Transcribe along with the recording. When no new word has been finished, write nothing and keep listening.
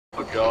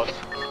Oh god.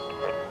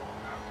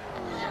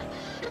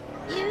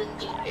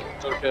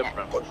 Okay,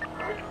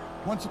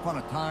 Once upon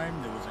a time,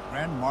 there was a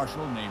Grand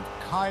Marshal named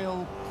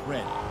Kyle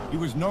Preddy. He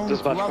was known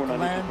throughout the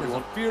land as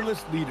a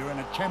fearless leader and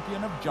a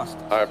champion of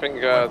justice. I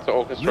think to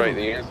orchestrate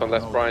the units,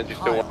 unless Brian, you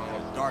still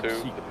want dark to.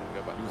 secret.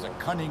 He was a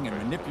cunning and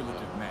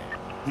manipulative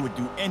man who would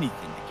do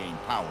anything to gain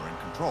power and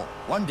control.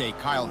 One day,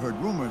 Kyle heard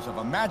rumors of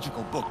a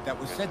magical book that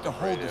was said to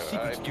hold the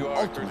secrets to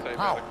ultimate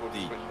power.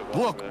 The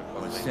book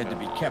was said to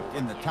be kept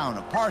in the town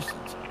of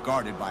Parsons,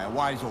 guarded by a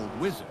wise old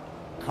wizard.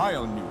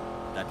 Kyle knew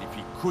that if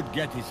he could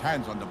get his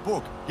hands on the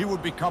book, he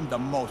would become the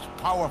most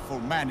powerful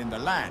man in the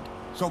land.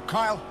 So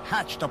Kyle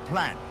hatched a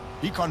plan.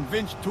 He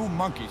convinced two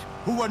monkeys,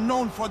 who were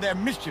known for their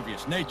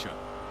mischievous nature,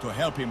 to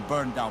help him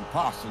burn down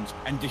Parsons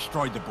and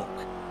destroy the book.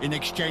 In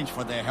exchange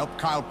for their help,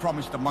 Kyle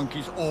promised the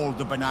monkeys all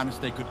the bananas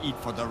they could eat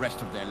for the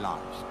rest of their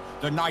lives.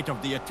 The night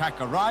of the attack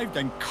arrived,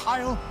 and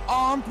Kyle,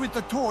 armed with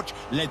the torch,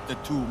 led the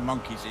two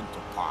monkeys into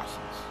Parsons.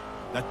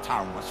 The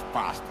town was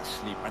fast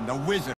asleep, and the wizard